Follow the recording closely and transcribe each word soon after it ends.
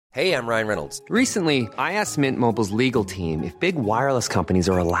Hey, I'm Ryan Reynolds. Recently, I asked Mint Mobile's legal team if big wireless companies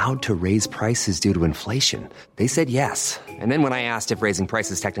are allowed to raise prices due to inflation. They said yes. And then when I asked if raising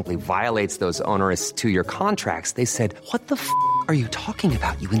prices technically violates those onerous two-year contracts, they said, "What the f*** are you talking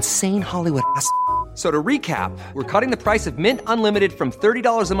about, you insane Hollywood ass?" So to recap, we're cutting the price of Mint Unlimited from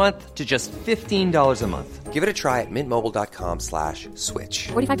 $30 a month to just $15 a month. Give it a try at mintmobile.com/switch.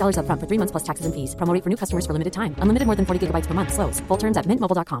 $45 up front for 3 months plus taxes and fees. Promo rate for new customers for limited time. Unlimited more than 40 gigabytes per month. Slows full terms at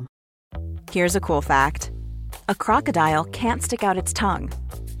mintmobile.com. Here's a cool fact. A crocodile can't stick out its tongue.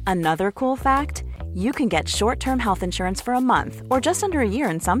 Another cool fact, you can get short-term health insurance for a month or just under a year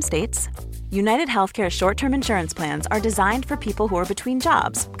in some states. United Healthcare short-term insurance plans are designed for people who are between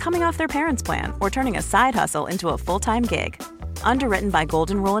jobs, coming off their parents' plan, or turning a side hustle into a full-time gig. Underwritten by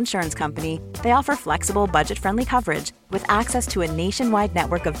Golden Rule Insurance Company, they offer flexible, budget-friendly coverage with access to a nationwide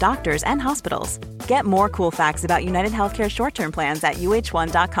network of doctors and hospitals. Get more cool facts about United Healthcare short-term plans at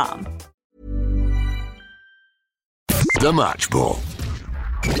uh1.com. The Match Ball.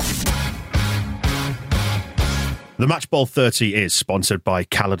 The Match Ball 30 is sponsored by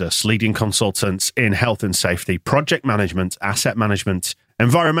Calidus, leading consultants in health and safety, project management, asset management,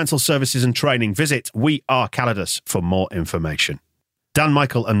 environmental services and training. Visit We Are Calidus for more information. Dan,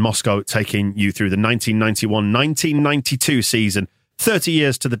 Michael and Moscow taking you through the 1991-1992 season, 30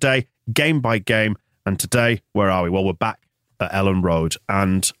 years to the day, game by game. And today, where are we? Well, we're back at Ellen Road,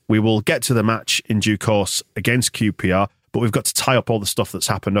 and we will get to the match in due course against QPR. But we've got to tie up all the stuff that's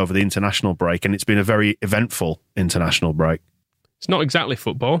happened over the international break, and it's been a very eventful international break. It's not exactly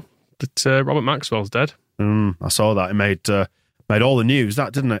football, but Robert Maxwell's dead. I saw that. It made all the news,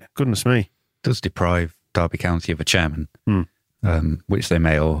 that, didn't it? Goodness me. It does deprive Derby County of a chairman, which they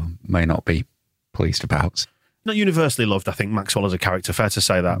may or may not be pleased about. Not universally loved, I think, Maxwell as a character. Fair to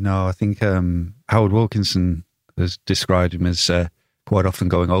say that. No, I think Howard Wilkinson has described him as quite often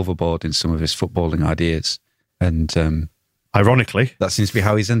going overboard in some of his footballing ideas. And ironically, that seems to be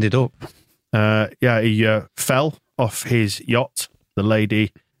how he's ended up. He fell off his yacht, the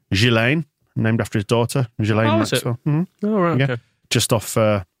Lady Ghislaine, named after his daughter, Ghislaine Maxwell. Mm-hmm. Oh, right, okay. Just off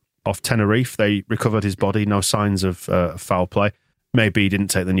Tenerife. They recovered his body, no signs of foul play. Maybe he didn't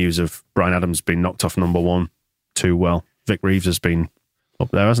take the news of Bryan Adams being knocked off number one too well. Vic Reeves has been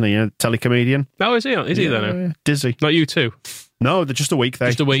up there, hasn't he? A telecomedian. Oh, is he? Is he there now? Dizzy. Not you too? No, they're just a week.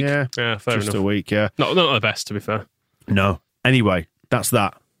 Just a week? Yeah, fair enough. Just a week, yeah. Not the best, to be fair. No. Anyway, that's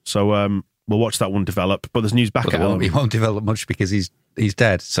that. So we'll watch that one develop. But there's news back at home. He won't develop much because he's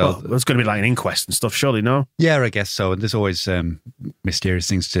dead. So there's going to be like an inquest and stuff, surely, no? Yeah, I guess so. And there's always mysterious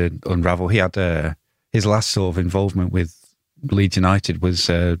things to unravel. He had his last sort of involvement with Leeds United was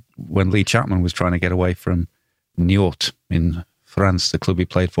when Lee Chapman was trying to get away from Niort in France, the club he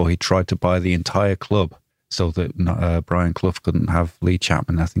played for. He tried to buy the entire club so that Brian Clough couldn't have Lee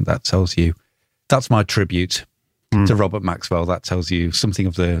Chapman. I think that tells you, that's my tribute to Robert Maxwell. That tells you something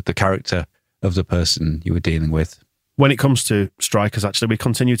of the character of the person you were dealing with. When it comes to strikers, actually, we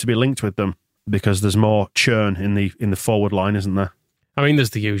continue to be linked with them because there's more churn in the forward line, isn't there? I mean, there's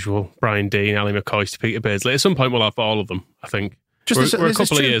the usual Brian Dean, Ali McCoist, Peter Beardsley. At some point, we'll have all of them, I think. We're a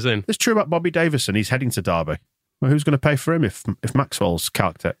couple of years in. It's true about Bobby Davison. He's heading to Derby. Well, who's going to pay for him if Maxwell's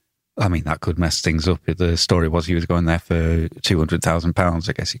carked it? I mean, that could mess things up. The story was he was going there for £200,000.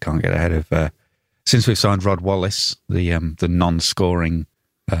 I guess he can't get ahead of... since we've signed Rod Wallace, the non-scoring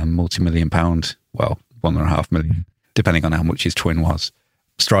multi-million pound, well, £1.5 million, depending on how much his twin was,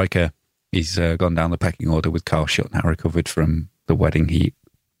 striker, he's gone down the pecking order with Carl Shutt, now recovered from the wedding he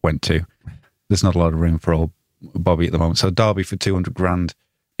went to. There's not a lot of room for old Bobby at the moment. So Derby for 200 grand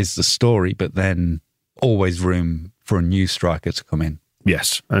is the story, but then always room for a new striker to come in.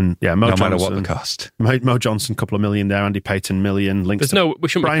 Yes, and yeah, Mo no Johnson, matter what the cost. Mo Johnson, couple of million there. Andy Payton, million. We shouldn't be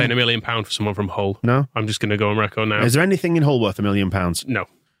paying £1 million for someone from Hull. No, I'm just going to go on record now. Is there anything in Hull worth £1 million? No.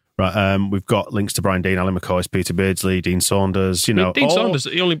 Right, we've got links to Brian Dean, Ali McCoist, Peter Beardsley, Dean Saunders. Dean Saunders.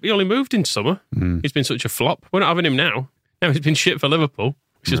 He only moved in summer. He's been such a flop. We're not having him now. Now he's been shit for Liverpool,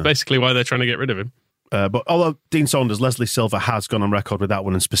 which is basically why they're trying to get rid of him. But although Dean Saunders, Leslie Silver has gone on record with that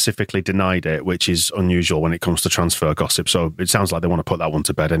one and specifically denied it, which is unusual when it comes to transfer gossip. So it sounds like they want to put that one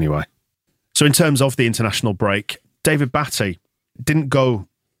to bed anyway. So in terms of the international break, David Batty didn't go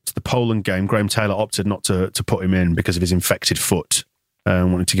to the Poland game. Graham Taylor opted not to put him in because of his infected foot.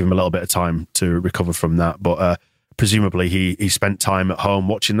 Wanted to give him a little bit of time to recover from that. But presumably he spent time at home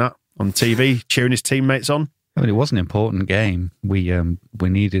watching that on TV, cheering his teammates on. I mean, it was an important game. We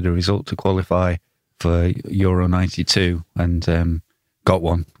needed a result to qualify for Euro 92 and got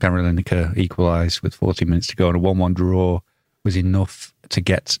one. Cameron Lineker equalised with 40 minutes to go, and a 1-1 draw was enough to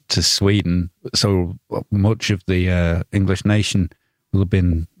get to Sweden. So much of the English nation will have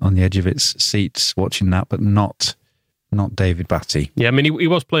been on the edge of its seats watching that, but not David Batty. Yeah, I mean, he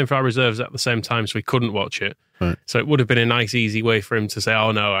was playing for our reserves at the same time, so he couldn't watch it. Right. So it would have been a nice, easy way for him to say,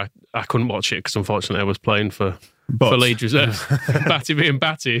 oh, no, I couldn't watch it because unfortunately I was playing for Leeds reserves. Batty being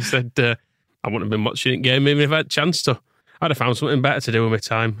Batty, he said, I wouldn't have been watching the game even if I had a chance to. I'd have found something better to do with my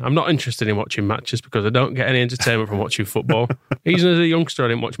time. I'm not interested in watching matches because I don't get any entertainment from watching football. Even as a youngster, I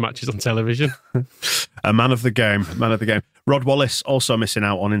didn't watch matches on television. A man of the game. Rod Wallace also missing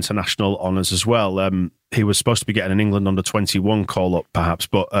out on international honours as well. He was supposed to be getting an England under-21 call-up, perhaps,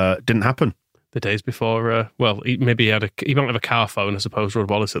 but didn't happen. The days before, he might have a car phone, I suppose, Rod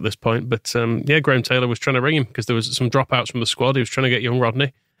Wallace at this point. But Graham Taylor was trying to ring him because there was some dropouts from the squad. He was trying to get young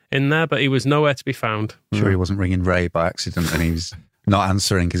Rodney in there, but he was nowhere to be found. Sure, he wasn't ringing Ray by accident, and he was not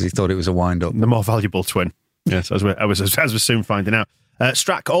answering because he thought it was a wind-up. The more valuable twin. Yes, as we're soon finding out.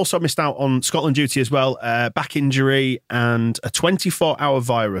 Strack also missed out on Scotland duty as well. Back injury and a 24-hour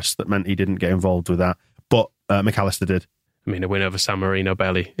virus that meant he didn't get involved with that. But McAllister did. I mean, a win over San Marino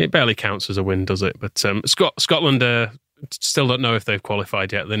barely counts as a win, does it? But Scotland still don't know if they've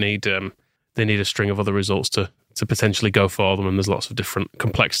qualified yet. They need a string of other results to potentially go for them, and there's lots of different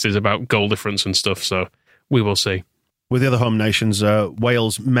complexities about goal difference and stuff, so we will see. With the other home nations,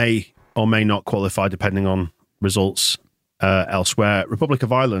 Wales may or may not qualify depending on results elsewhere. Republic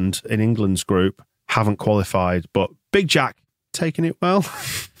of Ireland in England's group haven't qualified, but Big Jack taking it well.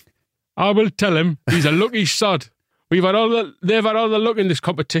 I will tell him he's a lucky sod. They've had all the luck in this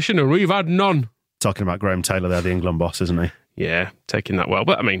competition and we've had none. Talking about Graham Taylor there, the England boss, isn't he? Yeah, taking that well.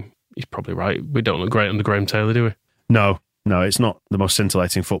 But I mean, he's probably right. We don't look great under Graham Taylor, do we? No, it's not the most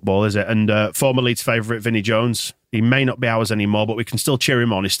scintillating football, is it? And former Leeds favourite Vinnie Jones, he may not be ours anymore, but we can still cheer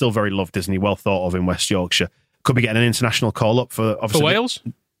him on. He's still very loved, isn't he? Well thought of in West Yorkshire. Could be getting an international call-up for... For Wales?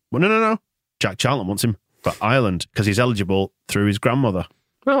 Well, no. Jack Charlton wants him for Ireland because he's eligible through his grandmother.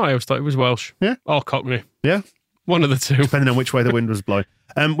 Oh, I always thought he was Welsh. Yeah. Or Cockney. Yeah. One of the two. Depending on which way the wind was blowing.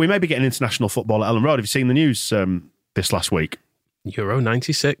 We may be getting international football at Ellen Road. Have you seen the news this last week? Euro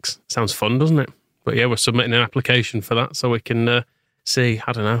 96. Sounds fun, doesn't it? But yeah, we're submitting an application for that so we can see,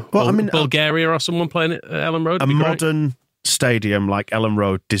 I don't know, well, Bulgaria or someone playing at Ellen Road. A modern stadium like Ellen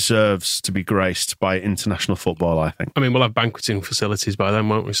Road deserves to be graced by international football, I think. I mean, we'll have banqueting facilities by then,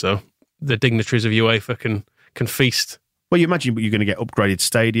 won't we? So the dignitaries of UEFA can feast. Well, you imagine you're going to get upgraded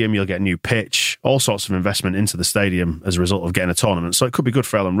stadium, you'll get a new pitch, all sorts of investment into the stadium as a result of getting a tournament. So it could be good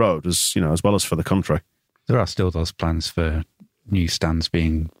for Ellen Road, as well as for the country. There are still those plans for new stands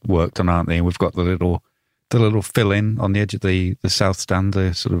being worked on, aren't they? We've got the little fill-in on the edge of the south stand,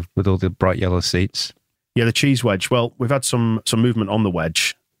 sort of with all the bright yellow seats. Yeah, the cheese wedge. Well, we've had some movement on the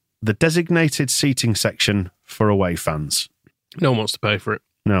wedge. The designated seating section for away fans. No one wants to pay for it.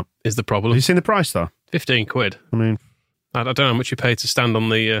 No. Is the problem. Have you seen the price, though? 15 quid. I mean... I don't know how much you pay to stand on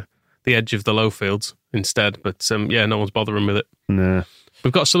the edge of the low fields instead, but no one's bothering with it. Nah.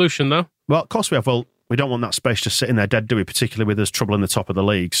 We've got a solution, though. Well, of course we have. Well, we don't want that space just sitting there dead, do we? Particularly with us troubling the top of the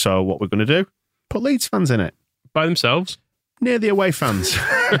league. So what we're going to do, put Leeds fans in it. By themselves? Near the away fans.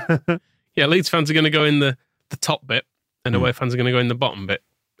 Yeah, Leeds fans are going to go in the top bit, and away fans are going to go in the bottom bit,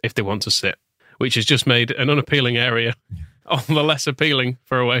 if they want to sit, which has just made an unappealing area all the less appealing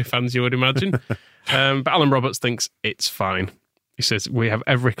for away fans, you would imagine. But Alan Roberts thinks it's fine. He says, we have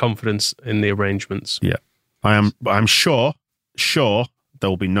every confidence in the arrangements. Yeah. I'm sure there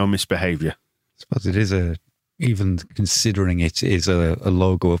will be no misbehaviour. I suppose it is even considering it is a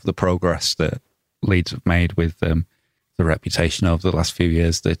logo of the progress that Leeds have made with the reputation over the last few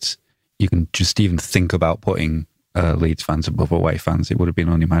years, that you can just even think about putting Leeds fans above away fans. It would have been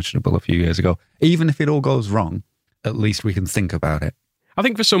unimaginable a few years ago. Even if it all goes wrong, at least we can think about it. I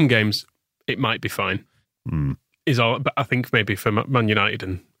think for some games, it might be fine. But I think maybe for Man United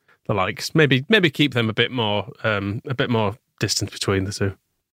and the likes, maybe keep them a bit more distance between the two.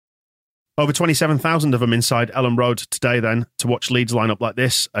 Over 27,000 of them inside Ellen Road today then to watch Leeds line up like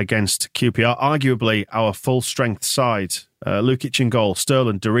this against QPR. Arguably our full-strength side. Lukic in goal,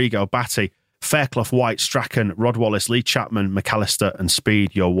 Sterling, Dorigo, Batty, Fairclough, White, Strachan, Rod Wallace, Lee Chapman, McAllister and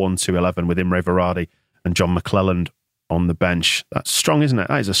Speed, your 1-2-11 with Imre Varadi and John McClelland on the bench. That's strong, isn't it?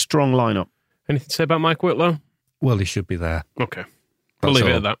 That is a strong lineup. Anything to say about Mike Whitlow? Well, he should be there. Okay. We'll leave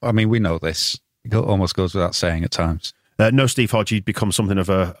it at that. I mean, we know this. It almost goes without saying at times. No Steve Hodge, he'd become something of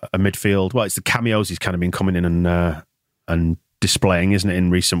a midfield. Well, it's the cameos he's kind of been coming in and displaying, isn't it, in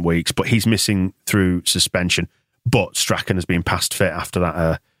recent weeks? But he's missing through suspension. But Strachan has been past fit after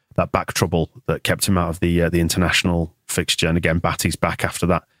that back trouble that kept him out of the international fixture. And again, Batty's back after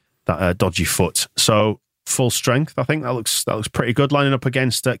that dodgy foot. So full strength. I think that looks pretty good, lining up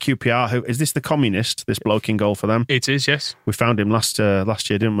against QPR. Who is this? The communist? This bloke in goal for them? It is, yes. We found him last year,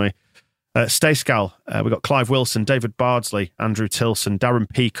 didn't we? Stayscal. We got Clive Wilson, David Bardsley, Andrew Tilson, Darren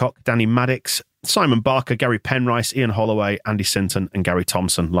Peacock, Danny Maddox, Simon Barker, Gary Penrice, Ian Holloway, Andy Sinton, and Gary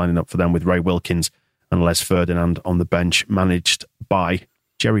Thompson lining up for them, with Ray Wilkins and Les Ferdinand on the bench, managed by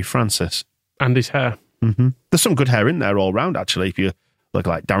Jerry Francis. And his hair. Mm-hmm. There's some good hair in there all round, actually. If you look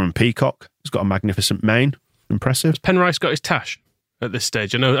like Darren Peacock, he's got a magnificent mane. Impressive. Has Penrice got his tash at this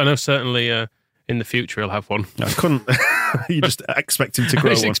stage? I know certainly in the future he'll have one. I couldn't. You just expect him to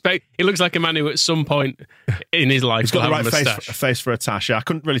grow one. He looks like a man who at some point in his life he's got the right face for a tash. Yeah, I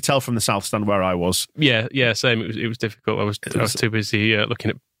couldn't really tell from the South Stand where I was. Yeah, same. It was difficult. I was too busy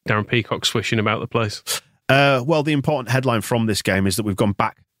looking at Darren Peacock swishing about the place. Well, the important headline from this game is that we've gone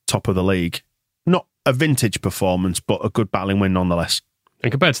back top of the league. Not a vintage performance, but a good battling win nonetheless.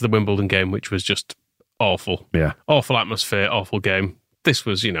 And compared to the Wimbledon game, which was just awful. Yeah. Awful atmosphere, awful game. This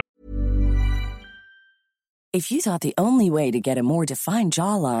was, If you thought the only way to get a more defined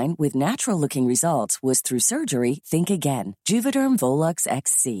jawline with natural-looking results was through surgery, think again. Juvederm Volux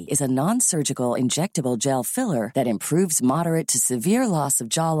XC is a non-surgical injectable gel filler that improves moderate to severe loss of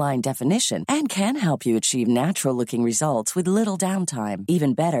jawline definition and can help you achieve natural-looking results with little downtime.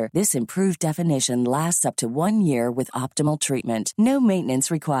 Even better, this improved definition lasts up to 1 year with optimal treatment. No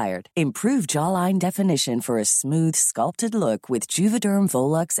maintenance required. Improve jawline definition for a smooth, sculpted look with Juvederm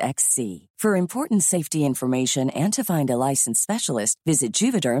Volux XC. For important safety information and to find a licensed specialist, visit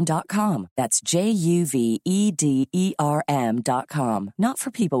Juvederm.com. That's JUVEDERM.com. Not for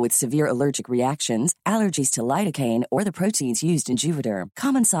people with severe allergic reactions, allergies to lidocaine, or the proteins used in Juvederm.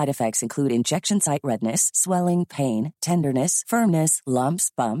 Common side effects include injection site redness, swelling, pain, tenderness, firmness,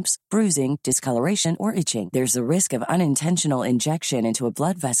 lumps, bumps, bruising, discoloration, or itching. There's a risk of unintentional injection into a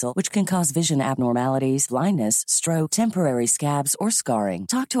blood vessel, which can cause vision abnormalities, blindness, stroke, temporary scabs, or scarring.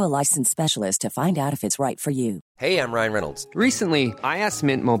 Talk to a licensed specialist to find out if it's right for you. Hey, I'm Ryan Reynolds. Recently, I asked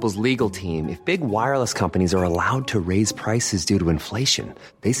Mint Mobile's legal team if big wireless companies are allowed to raise prices due to inflation.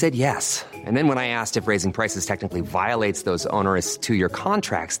 They said yes. And then when I asked if raising prices technically violates those onerous 2-year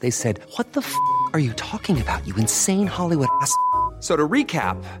contracts, they said, "What the f*** are you talking about, you insane Hollywood ass?" So to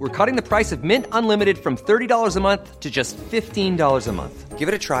recap, we're cutting the price of Mint Unlimited from $30 a month to just $15 a month. Give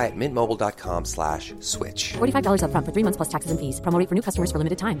it a try at mintmobile.com/switch. $45 up front for 3 months plus taxes and fees. Promo rate for new customers for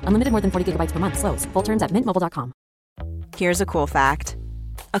limited time. Unlimited more than 40 gigabytes per month. Slows full terms at mintmobile.com. Here's a cool fact.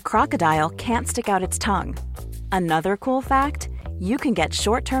 A crocodile can't stick out its tongue. Another cool fact, you can get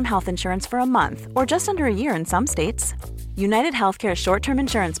short-term health insurance for a month or just under a year in some states. United Healthcare short-term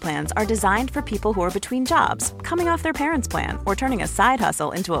insurance plans are designed for people who are between jobs, coming off their parents' plan, or turning a side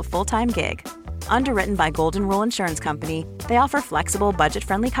hustle into a full-time gig. Underwritten by Golden Rule Insurance Company, they offer flexible,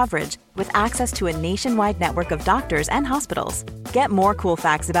 budget-friendly coverage with access to a nationwide network of doctors and hospitals. Get more cool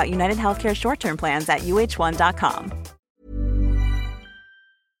facts about United Healthcare short-term plans at uh1.com.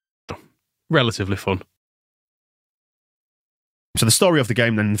 Relatively fun. So the story of the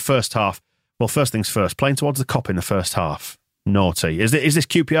game then in the first half, well, first things first, playing towards the Kop in the first half. Naughty. Is this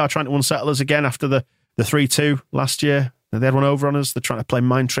QPR trying to unsettle us again after the 3-2 last year? They had one over on us. They're trying to play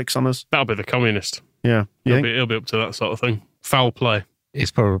mind tricks on us. That'll be the communist. Yeah. He'll be up to that sort of thing. Foul play. It's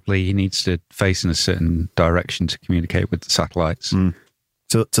probably he needs to face in a certain direction to communicate with the satellites. To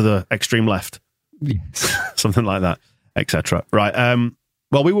the extreme left. Yes. Something like that, etc. Right.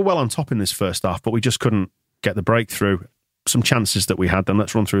 Well, we were well on top in this first half, but we just couldn't get the breakthrough. Some chances that we had, then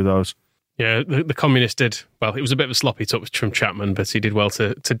let's run through those. Yeah, the communist did, well, it was a bit of a sloppy touch from Chapman, but he did well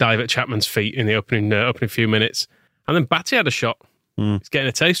to dive at Chapman's feet in the opening few minutes. And then Batty had a shot. He's getting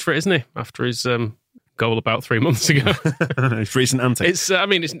a taste for it, isn't he? After his goal about 3 months ago. His recent antics.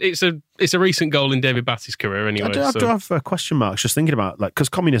 It's a recent goal in David Batty's career anyway. I do have question marks just thinking about, like, because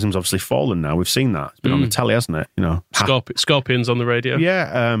communism's obviously fallen now. We've seen that. It's been on the telly, hasn't it? You know, Scorpions on the radio.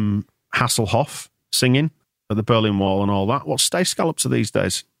 Yeah, Hasselhoff singing at the Berlin Wall and all that. What's Stayscal up to these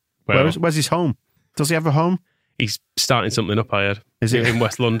days? Well, where's his home? Does he have a home? He's starting something up, I heard. Is it in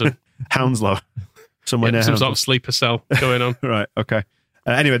West London? Hounslow. Somewhere near some Hounslow. sort of sleeper cell going on. Right, okay.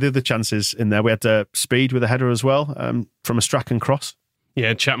 Anyway, the other chances in there. We had Speed with a header as well from a Strachan cross.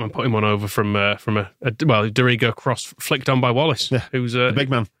 Yeah, Chapman put him on over from a Dorigo cross flicked on by Wallace, who's the big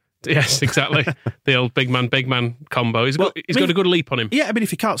man. Yes, exactly. The old big man combo. He's got a good leap on him. Yeah, I mean,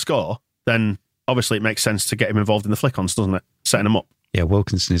 if he can't score, then obviously it makes sense to get him involved in the flick-ons, doesn't it? Setting him up. Yeah,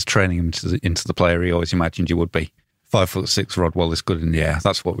 Wilkinson is training him into the player he always imagined he would be. 5'6", Rod Wallace, good in the air.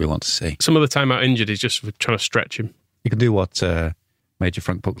 That's what we want to see. Some of the time out injured, he's just trying to stretch him. You can do what Major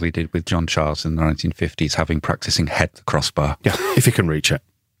Frank Buckley did with John Charles in the 1950s, practicing head the crossbar. Yeah, if he can reach it.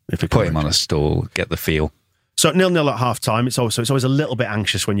 If Put him on a stool, get the feel. So 0-0 at half-time. It's always a little bit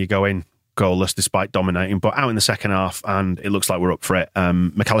anxious when you go in goalless despite dominating, but out in the second half, and it looks like we're up for it.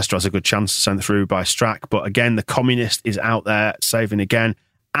 McAllister has a good chance sent through by Strack, but again, the communist is out there saving again,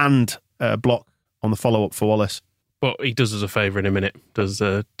 and block on the follow-up for Wallace. But he does us a favour in a minute, does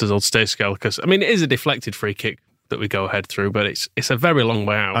old Stacey, because I mean, it is a deflected free kick that we go ahead through, but it's a very long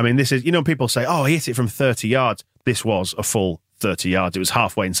way out. I mean, this is, people say, oh, he hit it from 30 yards. This was a full 30 yards. It was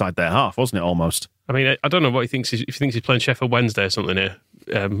halfway inside their half, wasn't it, almost? I mean, I don't know what he thinks. If he thinks he's playing Sheffield Wednesday or something here,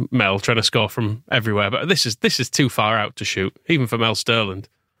 Mel, trying to score from everywhere. But this is too far out to shoot, even for Mel Sterland,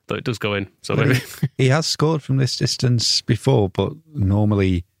 though it does go in. So maybe he has scored from this distance before, but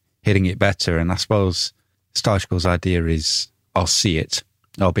normally hitting it better. And I suppose Stajko's idea is, I'll see it.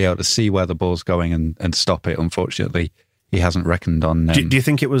 I'll be able to see where the ball's going and stop it. Unfortunately, he hasn't reckoned on... Do you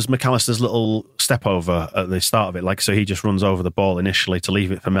think it was McAllister's little step over at the start of it? Like, so he just runs over the ball initially to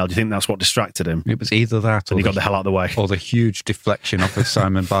leave it for Mel. Do you think that's what distracted him? It was either that or... And he got the hell out of the way. Or the huge deflection off of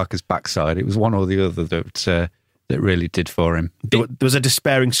Simon Barker's backside. It was one or the other that really did for him. There was a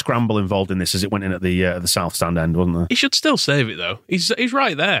despairing scramble involved in this as it went in at the south stand end, wasn't there? He should still save it, though. He's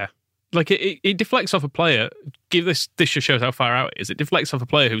right there. Like, it deflects off a player. This just shows how far out it is. It deflects off a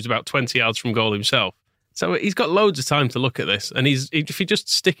player who's about 20 yards from goal himself. So he's got loads of time to look at this, and if he just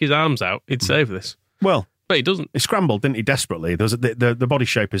stick his arms out, he'd save this. Well, but he doesn't. He scrambled, didn't he, desperately? There was the body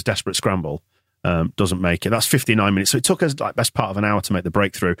shape is desperate scramble. Doesn't make it. That's 59 minutes. So it took us like best part of an hour to make the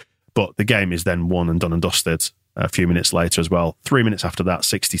breakthrough, but the game is then won and done and dusted a few minutes later as well. 3 minutes after that,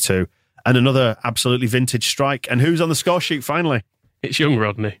 62. And another absolutely vintage strike. And who's on the score sheet finally? It's young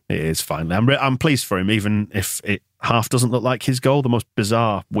Rodney. It is finally. I'm pleased for him, even if it half doesn't look like his goal. The most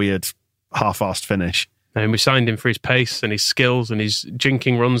bizarre, weird, half-arsed finish. And we signed him for his pace and his skills and his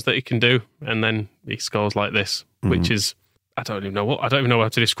jinking runs that he can do, and then he scores like this, which is I don't even know how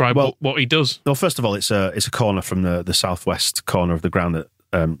to describe what he does. Well, first of all, it's a corner from the southwest corner of the ground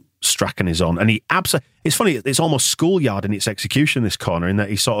that Strachan is on, and it's funny. It's almost schoolyard in its execution. This corner, in that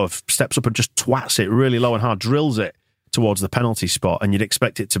he sort of steps up and just twats it really low and hard, drills it towards the penalty spot, and you'd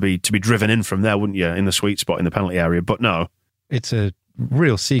expect it to be driven in from there, wouldn't you, in the sweet spot in the penalty area? But no, it's a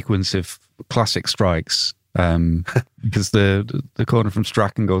real sequence of classic strikes because the corner from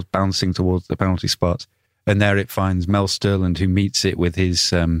Strachan goes bouncing towards the penalty spot, and there it finds Mel Sterland, who meets it with his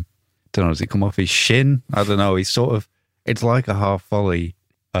don't know, does it come off his shin? I don't know. He's sort of, it's like a half volley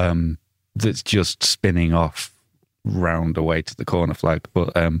that's just spinning off round away to the corner flag,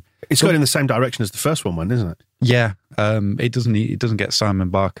 but it's going in the same direction as the first one went, isn't it? Yeah, it doesn't get Simon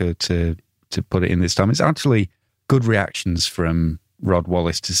Barker to put it in this time. It's actually good reactions from Rod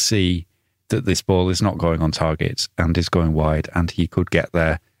Wallace to see that this ball is not going on target and is going wide, and he could get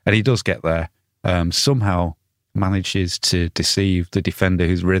there, and he does get there. Somehow manages to deceive the defender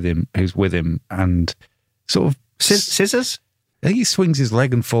who's with him, and sort of scissors. I think he swings his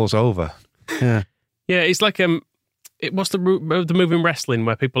leg and falls over. Yeah, It's like what's the move in wrestling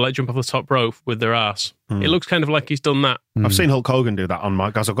where people like jump off the top rope with their arse? It looks kind of like he's done that. I've seen Hulk Hogan do that on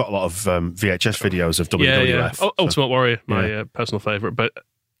my guys. I've got a lot of VHS videos of WWF. Yeah. Ultimate Warrior, my personal favourite. But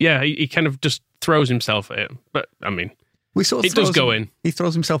yeah, he kind of just throws himself at it. But I mean, it does go in. He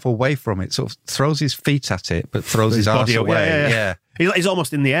throws himself away from it, sort of throws his feet at it, but throws his arse away. Yeah. He's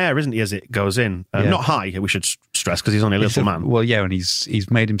almost in the air, isn't he, as it goes in? Not high, we should stress, because he's only a little man. Well, yeah, and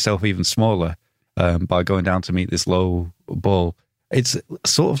he's made himself even smaller by going down to meet this low ball. It's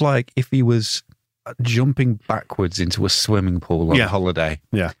sort of like if he was jumping backwards into a swimming pool on holiday,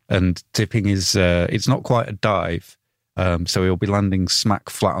 and tipping his. It's not quite a dive, so he'll be landing smack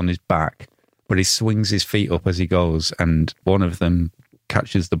flat on his back, but he swings his feet up as he goes, and one of them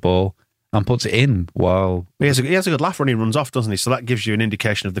catches the ball and puts it in while... He has a good laugh when he runs off, doesn't he? So that gives you an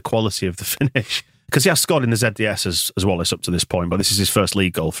indication of the quality of the finish. Because he has scored in the ZDS as Wallace up to this point, but this is his first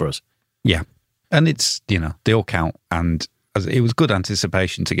league goal for us. Yeah. And it's, they all count. And it was good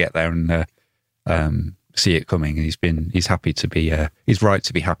anticipation to get there and see it coming. And he's happy to be... he's right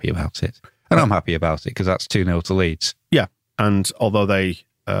to be happy about it. And I'm happy about it because that's 2-0 to Leeds. Yeah. And although they...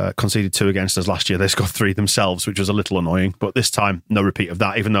 conceded 2 against us last year, they scored 3 themselves, which was a little annoying, but this time no repeat of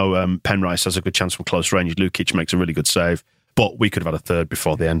that, even though Penrice has a good chance from close range. Lukic makes a really good save, but we could have had a third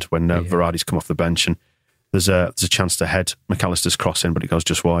before the end when Varadi's come off the bench, and there's a chance to head McAllister's cross in, but it goes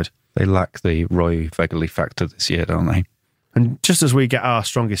just wide. They lack the Roy Vegley factor this year, don't they? And just as we get our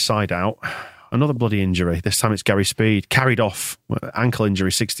strongest side out, another bloody injury. This time it's Gary Speed, carried off, ankle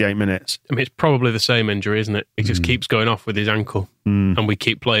injury, 68 minutes. I mean, it's probably the same injury, isn't it? He just keeps going off with his ankle, and we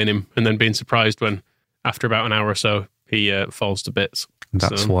keep playing him, and then being surprised when, after about an hour or so, he falls to bits.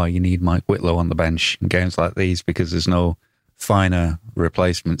 That's why you need Mike Whitlow on the bench in games like these, because there's no finer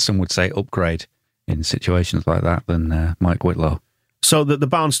replacement, some would say upgrade in situations like that than Mike Whitlow. So the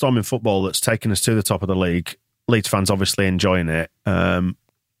barnstorming football that's taken us to the top of the league, Leeds fans obviously enjoying it.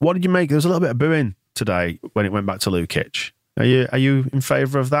 What did you make? There was a little bit of booing today when it went back to Lukic. Are you in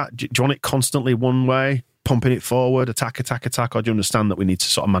favour of that? Do you want it constantly one way, pumping it forward, attack, or do you understand that we need to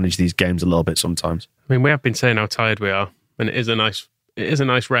sort of manage these games a little bit sometimes? I mean, we have been saying how tired we are, and it is a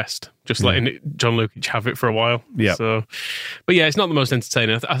nice rest, just letting John Lukic have it for a while. Yeah. So, but yeah, it's not the most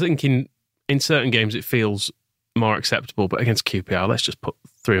entertaining. I think in certain games it feels more acceptable, but against QPR, let's just put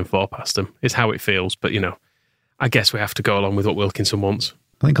 3 and 4 past them. It's how it feels, but I guess we have to go along with what Wilkinson wants.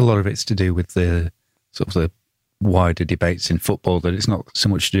 I think a lot of it's to do with the sort of the wider debates in football, that it's not so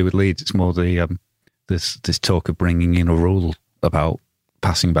much to do with Leeds. It's more the this talk of bringing in a rule about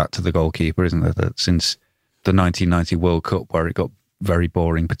passing back to the goalkeeper, isn't there? That since the 1990 World Cup, where it got very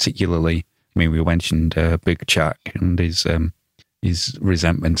boring, particularly, I mean, we mentioned Big Jack and his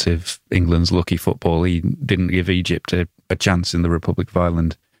resentment of England's lucky football. He didn't give Egypt a chance in the Republic of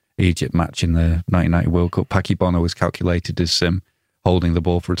Ireland Egypt match in the 1990 World Cup. Paki Bono was calculated as holding the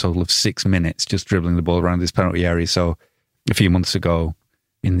ball for a total of 6 minutes, just dribbling the ball around this penalty area. So a few months ago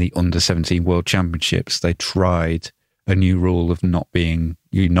in the Under-17 World Championships, they tried a new rule of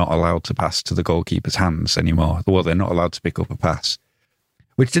you're not allowed to pass to the goalkeeper's hands anymore. Well, they're not allowed to pick up a pass,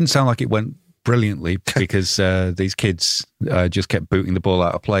 which didn't sound like it went brilliantly because these kids just kept booting the ball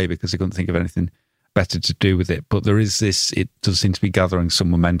out of play because they couldn't think of anything better to do with it. But there is this, it does seem to be gathering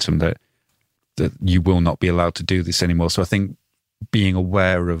some momentum that you will not be allowed to do this anymore. So I think being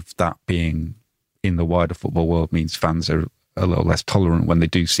aware of that being in the wider football world means fans are a little less tolerant when they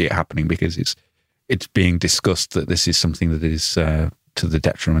do see it happening, because it's being discussed that this is something that is to the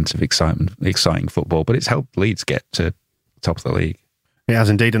detriment of exciting football. But it's helped Leeds get to the top of the league. It has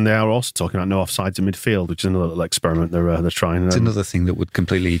indeed, and they are also talking about no offsides in midfield, which is another little experiment they're trying. It's another thing that would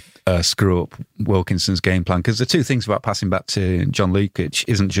completely screw up Wilkinson's game plan, because the two things about passing back to John Lukic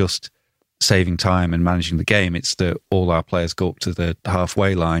isn't just saving time and managing the game, it's that all our players go up to the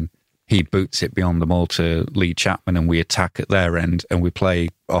halfway line, he boots it beyond them all to Lee Chapman, and we attack at their end and we play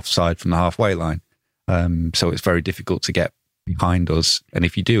offside from the halfway line. So it's very difficult to get behind us, and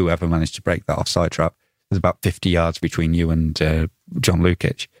if you do ever manage to break that offside trap, there's about 50 yards between you and John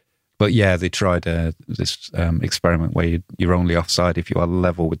Lukic. But yeah, they tried this experiment where you're only offside if you are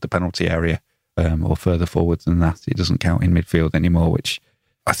level with the penalty area or further forward than that. It doesn't count in midfield anymore, which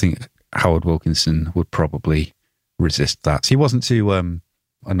I think Howard Wilkinson would probably resist that. He wasn't too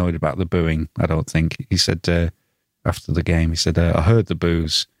annoyed about the booing, I don't think. He said after the game, he said, I heard the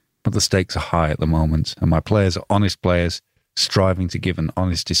boos, but the stakes are high at the moment, and my players are honest players striving to give an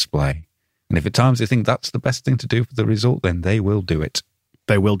honest display. And if at times they think that's the best thing to do for the result, then they will do it.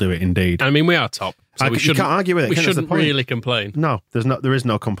 They will do it indeed. I mean, we are top. So you can't argue with it. We shouldn't really complain. No, there is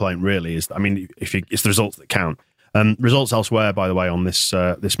no complaint really. It's the results that count. Results elsewhere, by the way, on this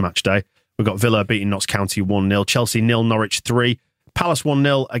match day. We've got Villa beating Notts County 1-0, Chelsea 0, Norwich 3, Palace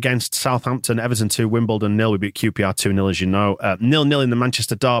 1-0 against Southampton, Everton 2, Wimbledon 0. We beat QPR 2-0, as you know. 0-0 in the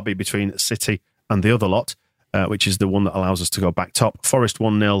Manchester derby between City and the other lot, which is the one that allows us to go back top. Forest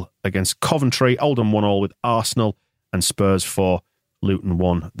 1-0 against Coventry, Oldham 1-0 with Arsenal, and Spurs 4, Luton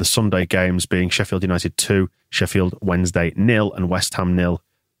 1. The Sunday games being Sheffield United 2, Sheffield Wednesday 0, and West Ham 0,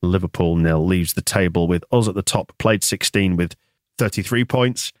 Liverpool 0. Leaves the table with us at the top, played 16 with 33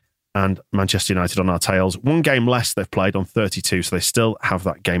 points, and Manchester United on our tails. One game less they've played on 32, so they still have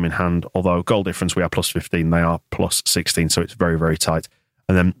that game in hand, although goal difference, we are plus 15, they are plus 16, so it's very, very tight.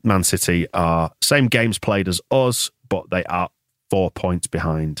 And then Man City are same games played as us, but they are 4 points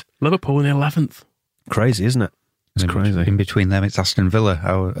behind. Liverpool in 11th. Crazy, isn't it? It's crazy. In between them, it's Aston Villa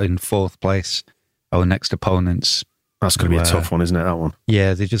in 4th place. Our next opponents. That's going to be a tough one, isn't it, that one?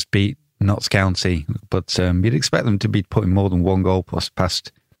 Yeah, they just beat Notts County, but you'd expect them to be putting more than one goal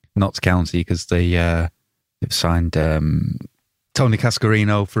past Notts County, because they've signed Tony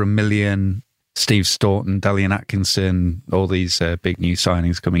Cascarino for $1 million, Steve Staunton, Dalian Atkinson, all these big new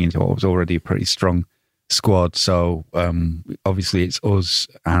signings coming into what was already a pretty strong squad. So obviously it's us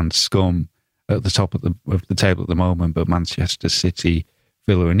and Scum at the top of the table at the moment, but Manchester City,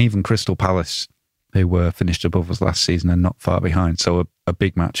 Villa, and even Crystal Palace, who were finished above us last season, and not far behind. So a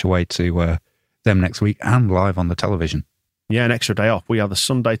big match away to them next week, and live on the television. Yeah, an extra day off. We are the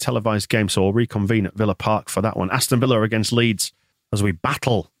Sunday televised game, so we'll reconvene at Villa Park for that one. Aston Villa against Leeds as we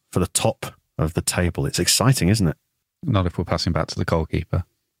battle for the top of the table. It's exciting, isn't it? Not if we're passing back to the goalkeeper.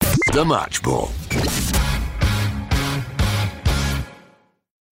 The Match Ball.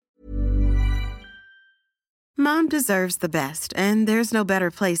 Mom deserves the best, and there's no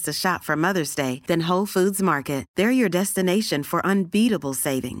better place to shop for Mother's Day than Whole Foods Market. They're your destination for unbeatable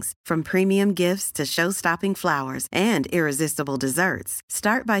savings, from premium gifts to show-stopping flowers and irresistible desserts.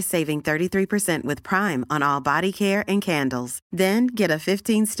 Start by saving 33% with Prime on all body care and candles. Then get a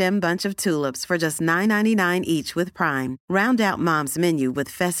 15-stem bunch of tulips for just $9.99 each with Prime. Round out Mom's menu with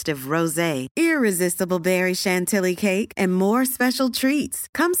festive rosé, irresistible berry chantilly cake, and more special treats.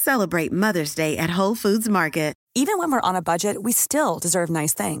 Come celebrate Mother's Day at Whole Foods Market. Even when we're on a budget, we still deserve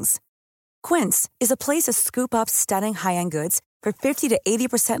nice things. Quince is a place to scoop up stunning high-end goods for 50 to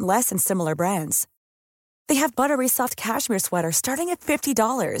 80% less than similar brands. They have buttery soft cashmere sweaters starting at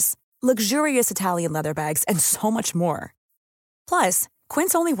 $50, luxurious Italian leather bags, and so much more. Plus,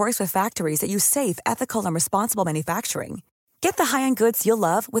 Quince only works with factories that use safe, ethical, and responsible manufacturing. Get the high-end goods you'll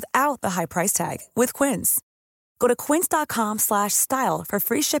love without the high price tag with Quince. Go to quince.com/style for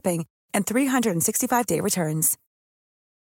free shipping and 365-day returns.